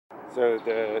So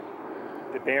the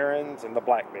Barons and the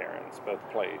Black Barons both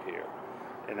played here,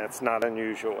 and that's not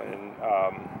unusual in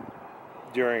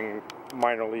during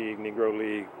minor league, Negro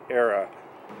League era.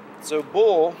 So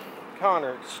Bull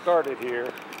Connor started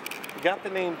here. He got the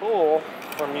name Bull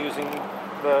from using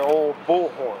the old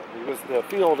bullhorn. He was the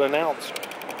field announcer,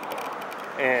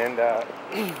 and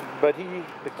but he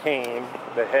became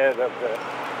the head of the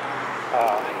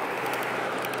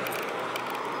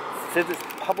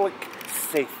Public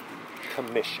Safety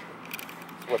Commission,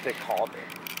 is what they called it.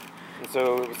 And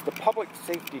so it was the Public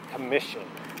Safety Commission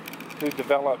who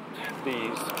developed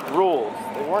these rules.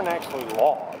 They weren't actually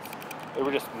laws. They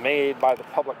were just made by the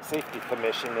Public Safety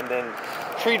Commission and then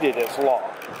treated as law.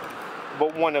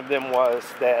 But one of them was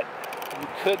that you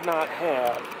could not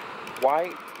have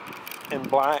white and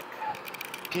black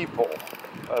people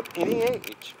of any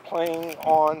age playing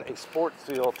on a sports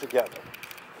field together.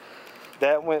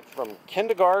 That went from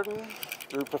kindergarten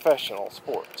through professional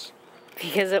sports.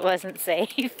 Because it wasn't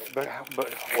safe. But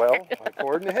well,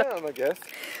 according to him, I guess.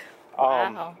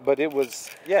 Wow. But it was,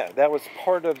 yeah, that was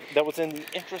in the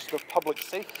interest of public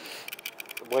safety,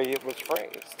 the way it was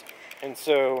phrased. And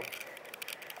so,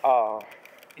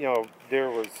 you know,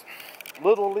 there was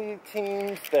little league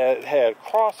teams that had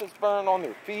crosses burned on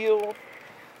their field.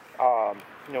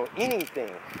 You know,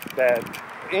 anytime that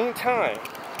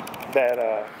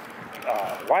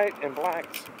white and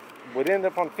blacks would end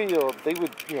up on field, they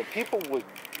would, you know, people would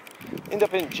end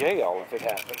up in jail if it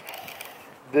happened.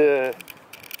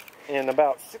 In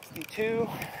about 62,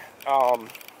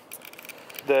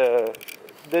 the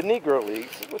Negro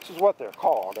Leagues, which is what they're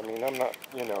called. I mean, I'm not,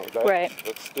 you know,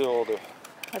 that's still the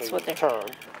term.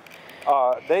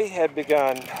 They had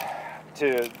begun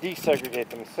to desegregate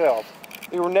themselves.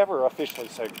 They were never officially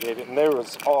segregated, and there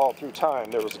was all through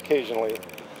time. There was occasionally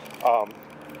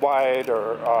white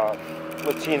or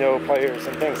Latino players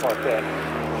and things like that.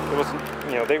 It was,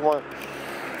 you know, they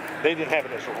didn't have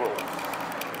it as a rule.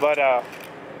 But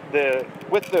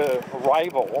with the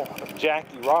arrival of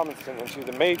Jackie Robinson into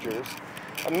the majors,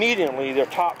 immediately their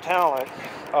top talent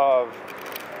of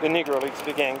the Negro Leagues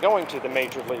began going to the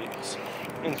major leagues.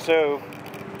 And so,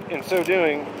 in so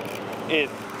doing, it,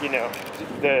 you know,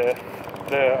 the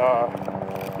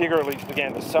Negro Leagues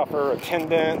began to suffer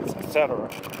attendance, etc.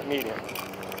 immediately.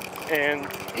 And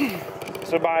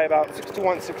so by about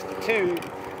 61, 62,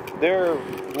 they're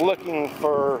looking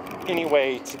for any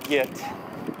way to get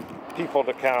people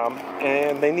to come,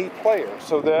 and they need players.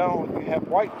 So they'll have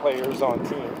white players on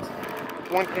teams.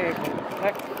 One came from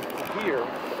Texas here,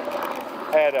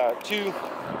 had 2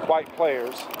 white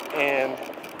players, and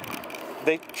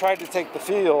they tried to take the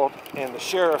field, and the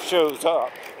sheriff shows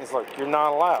up. He's like, "You're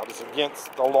not allowed. It's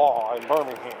against the law in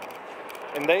Birmingham."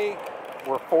 And they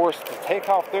were forced to take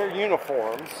off their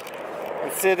uniforms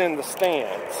and sit in the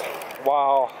stands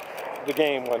while the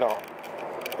game went on.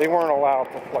 They weren't allowed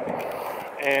to play.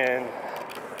 And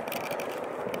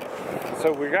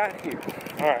so we got here.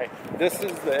 All right, this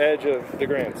is the edge of the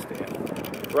grandstand.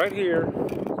 Right here is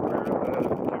where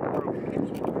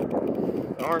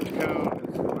the orange cone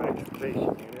is my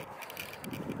excavation unit.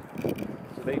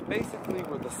 So they basically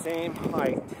were the same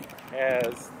height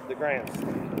as the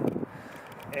grandstand.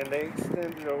 And they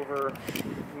extended over,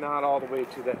 not all the way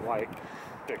to that light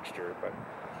fixture, but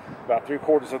about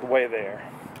 3/4 of the way there.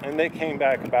 And they came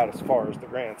back about as far as the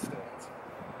grandstands.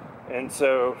 And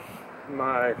so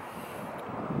my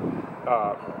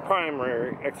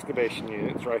primary excavation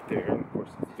unit's right there. And of course,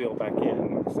 it's filled back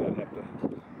in. Like I said, I have to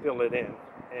fill it in.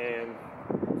 And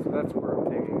so that's where I'm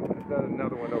digging. I've got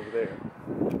another one over there.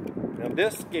 Now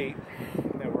this gate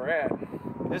that we're at,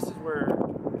 this is where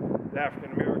the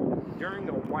African American, during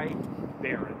the white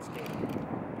Barons game,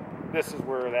 this is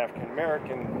where the African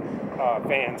American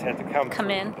fans had to come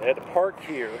in. They had to park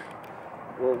here.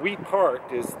 Where we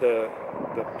parked is the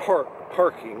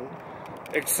parking,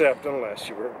 except unless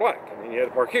you were black, and then you had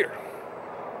to park here.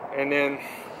 And then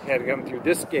you had to come through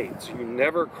this gate, so you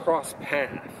never cross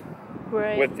path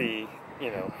with the, you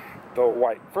know, the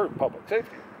white for public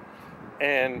safety.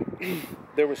 And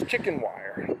there was chicken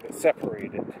wire that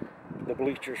separated the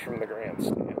bleachers from the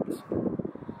grandstands.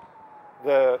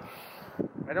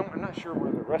 I'm not sure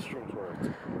where the restrooms were.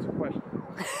 It's a question.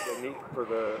 The need for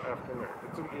the African American.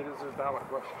 It is a valid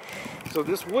question. So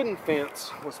this wooden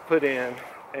fence was put in,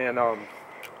 and about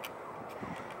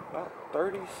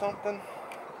 30 something.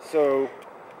 So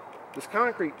this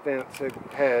concrete fence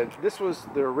this was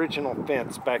the original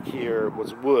fence back here,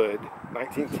 was wood,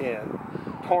 1910.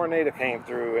 Tornado came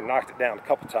through and knocked it down a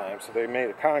couple times, so they made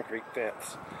a concrete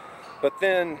fence. But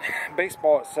then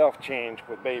baseball itself changed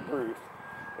with Babe Ruth,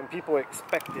 and people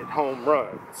expected home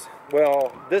runs.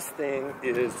 Well, this thing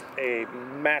is a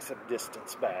massive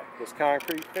distance back. This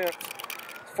concrete fence,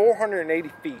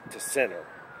 480 feet to center.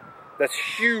 That's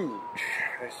huge.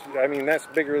 I mean, that's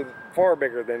bigger, far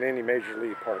bigger than any major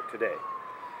league park today.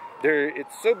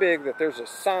 It's so big that there's a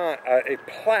sign, a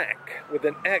plaque with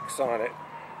an X on it,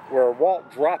 where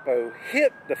Walt Drapo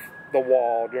hit the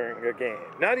wall during a game.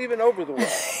 Not even over the wall,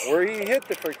 where he hit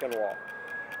the freaking wall.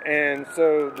 And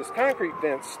so this concrete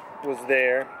fence was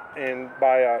there, and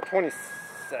by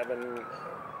 27,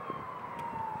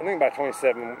 I think by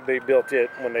 27 they built it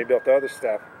when they built the other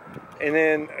stuff. And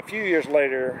then a few years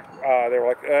later, they were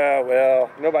like, well,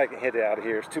 nobody can hit it out of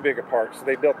here. It's too big a park. So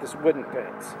they built this wooden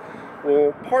fence.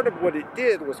 Well, part of what it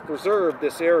did was preserve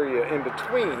this area in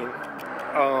between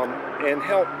and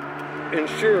help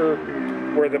ensure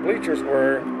where the bleachers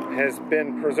were has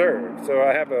been preserved. So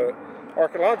I have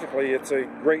archaeologically, it's a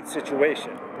great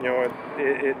situation. You know,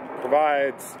 it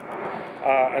provides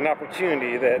an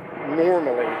opportunity that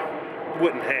normally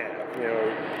wouldn't have, you know,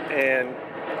 and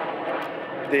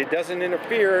it doesn't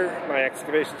interfere, my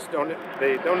excavations don't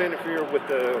interfere with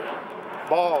the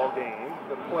ball game,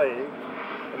 the play,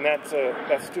 and that's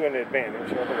to an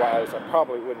advantage. Otherwise, I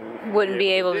probably wouldn't be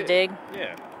able to dig.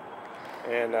 Yeah,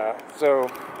 and so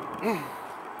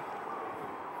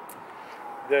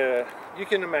you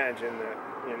can imagine that,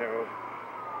 you know,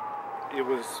 it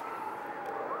was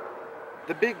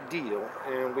the big deal,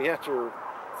 and we have to.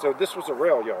 So this was a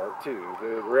rail yard too.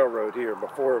 The railroad here,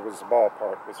 before it was a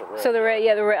ballpark, was a rail. So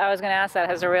I was going to ask that.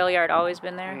 Has the rail yard always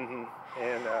been there? Mm-hmm.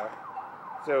 And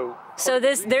so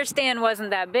their stand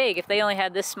wasn't that big. If they only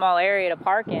had this small area to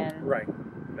park in. Right.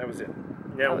 That was it.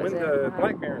 Now, when the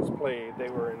Black Barons played, they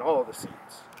were in all the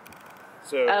seats.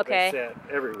 So they sat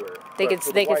everywhere. They could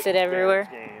sit everywhere.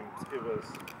 Games, it was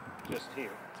just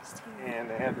here. And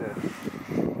they had to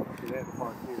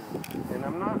park here. And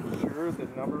I'm not sure the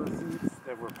number of seats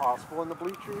that were possible in the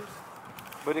bleachers,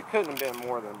 but it couldn't have been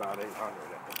more than about 800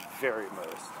 at the very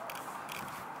most.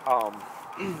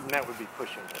 And that would be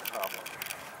pushing it probably.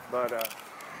 But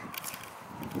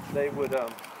they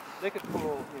could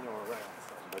pull, you know, around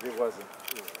some, but it wasn't,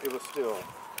 you know, it was still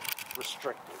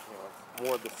restricted, you know,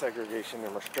 more of the segregation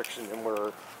and restriction, and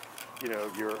where, you know,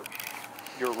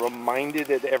 you're reminded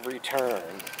at every turn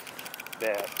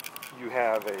that you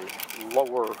have a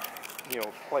lower, you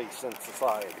know, place in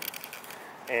society.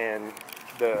 And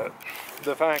the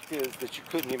fact is that you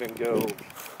couldn't even go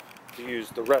to use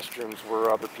the restrooms where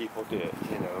other people did,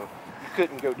 you know. You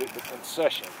couldn't go to the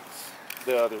concessions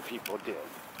that other people did.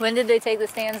 When did they take the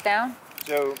stands down?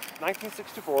 So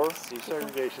 1964,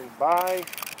 desegregation. By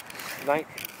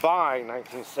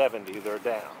 1970, they're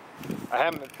down. I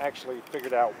haven't actually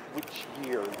figured out which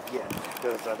year yet,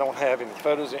 because I don't have any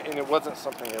photos, and it wasn't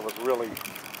something that was really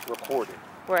recorded.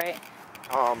 Right.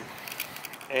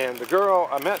 And the girl,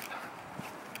 I met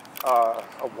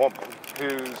a woman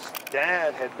whose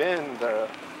dad had been the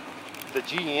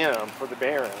GM for the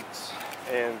Barons,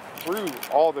 and through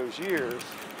all those years,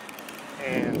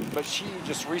 but she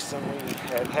just recently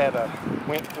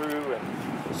went through and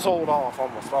sold off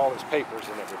almost all his papers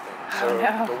and everything. So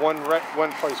the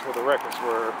one place where the records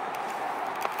were,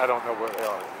 I don't know where they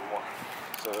are anymore.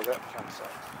 So that kind of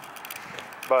sucks.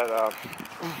 But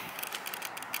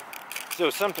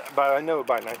but I know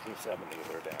by 1970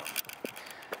 they're down,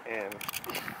 and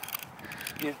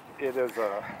it is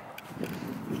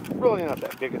really not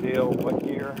that big a deal what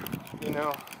year, you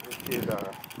know. It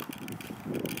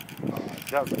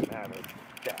doesn't matter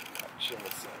that much in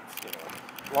a sense, you know,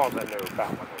 as long as I know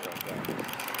about when they went down.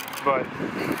 But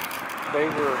they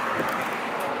were,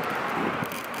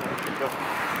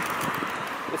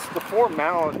 it's the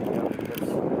formality of it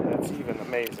that's even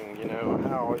amazing, you know,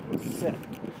 how it was set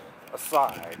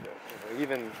aside, you know,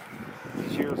 even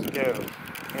these years ago.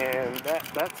 And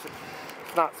that's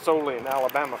it's not solely an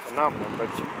Alabama phenomenon, but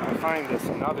I find this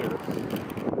in other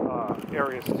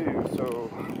areas too. So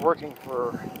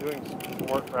doing some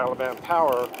work for Alabama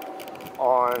Power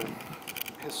on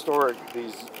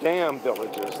these dam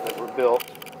villages that were built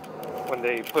when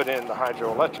they put in the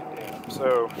hydroelectric dam.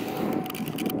 So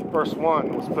first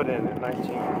one was put in it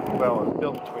was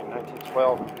built between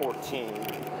 1912 and 14,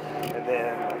 and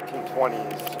then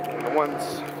 1920s. And the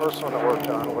first one I worked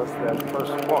on was that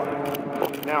first one.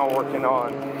 Now working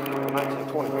on the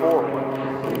 1924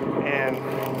 one, and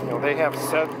you know, they have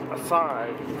set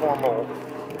aside formal,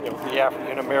 you know, the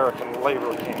African American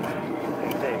labor camp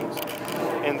and things.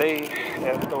 And they,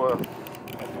 at the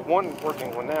one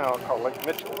working one now called Lake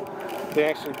Mitchell, they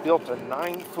actually built a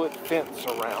 9-foot fence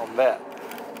around the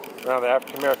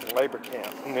African American labor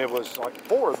camp, and it was like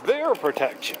for their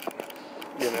protection.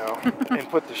 you know, and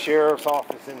put the sheriff's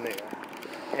office in there.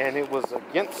 And it was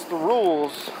against the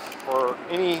rules for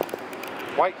any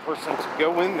white person to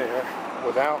go in there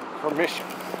without permission.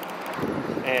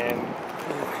 And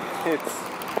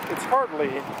it's hardly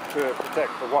to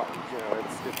protect the whites, you know,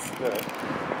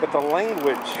 but the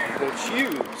language that's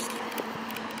used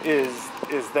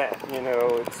is that, you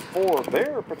know, it's for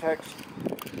their protection.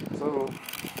 So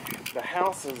the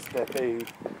houses that they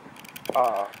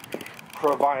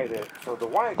provided for the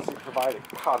whites, they provided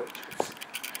cottages.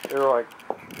 They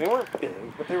weren't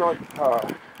big, but they were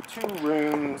like 2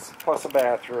 rooms plus a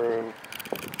bathroom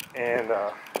and you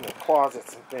know,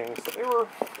 closets and things. So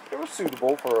they were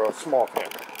suitable for a small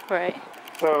family. Right.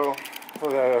 So for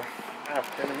the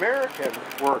African American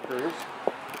workers,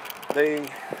 they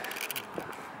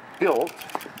built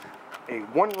a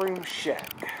 1-room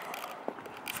shack.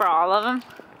 For all of them?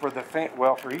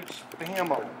 For each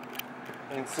family.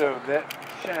 And so that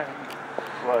shack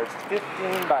was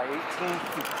 15 by 18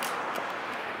 feet.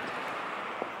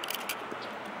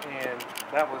 And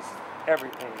that was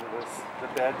everything. It was the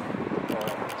bed,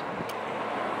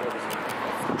 there was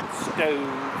a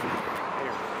stove,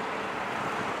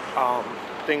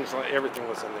 things like everything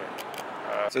was in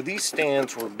there. So these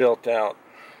stands were built out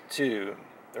too.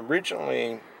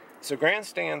 Originally, so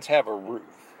grandstands have a roof.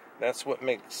 That's what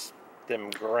makes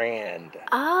them grand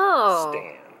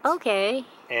stands. Okay.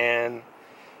 And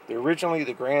originally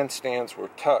the grandstands were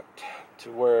tucked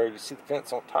to where you see the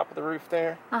fence on top of the roof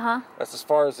there. That's as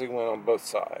far as they went on both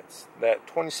sides. That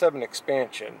 27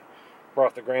 expansion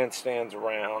brought the grandstands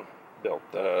around, built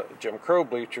the Jim Crow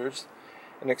bleachers,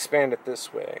 and expanded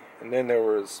this way. And then there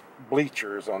was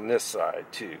bleachers on this side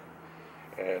too,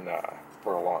 and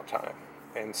for a long time.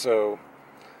 And so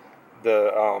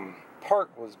the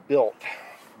park was built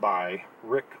by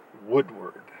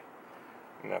Rickwood,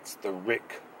 and that's the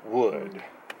Rickwood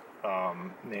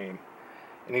name.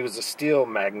 And he was a steel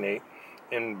magnate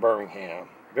in Birmingham,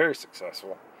 very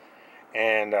successful,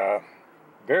 and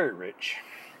very rich.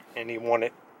 And he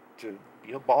wanted to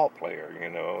be a ball player, you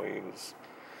know. He was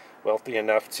wealthy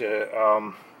enough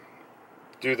to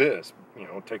do this, you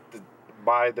know,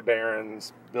 buy the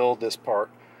barrens, build this park.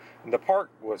 And the park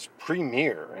was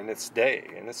premier in its day,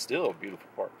 and it's still a beautiful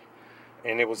park.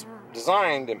 And it was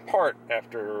designed in part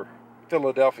after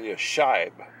Philadelphia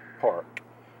Shibe Park,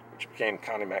 which became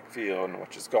Connie Mack Field,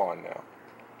 which is gone now.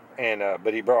 And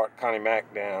but he brought Connie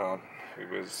Mack down,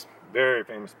 who was a very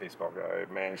famous baseball guy,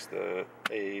 managed the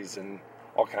A's and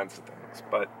all kinds of things.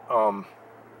 But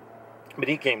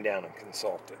he came down and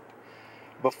consulted.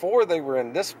 Before they were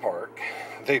in this park,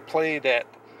 they played at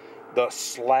the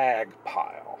slag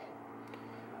pile.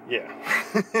 Yeah.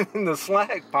 And the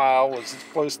slag pile was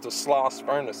close to Sloss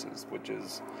Furnaces, which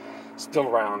is still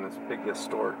around, this big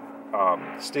historic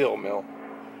steel mill.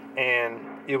 And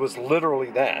it was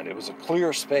literally that. It was a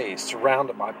clear space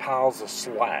surrounded by piles of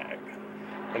slag.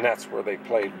 And that's where they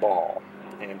played ball.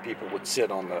 And people would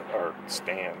sit or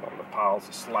stand on the piles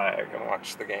of slag and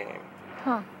watch the game.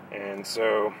 Huh. And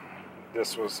so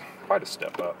this was quite a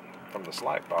step up from the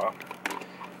slag pile.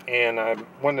 And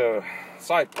one of the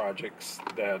side projects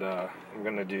that I'm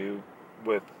going to do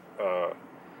with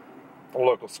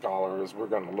local scholars, we're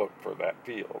going to look for that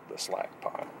field, the slag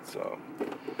pile. So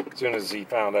as soon as he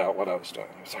found out what I was doing,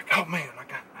 he was like, "Oh man,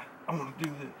 I want to do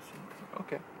this." And I was like,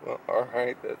 okay, well, all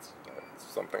right, that's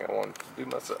something I wanted to do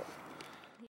myself.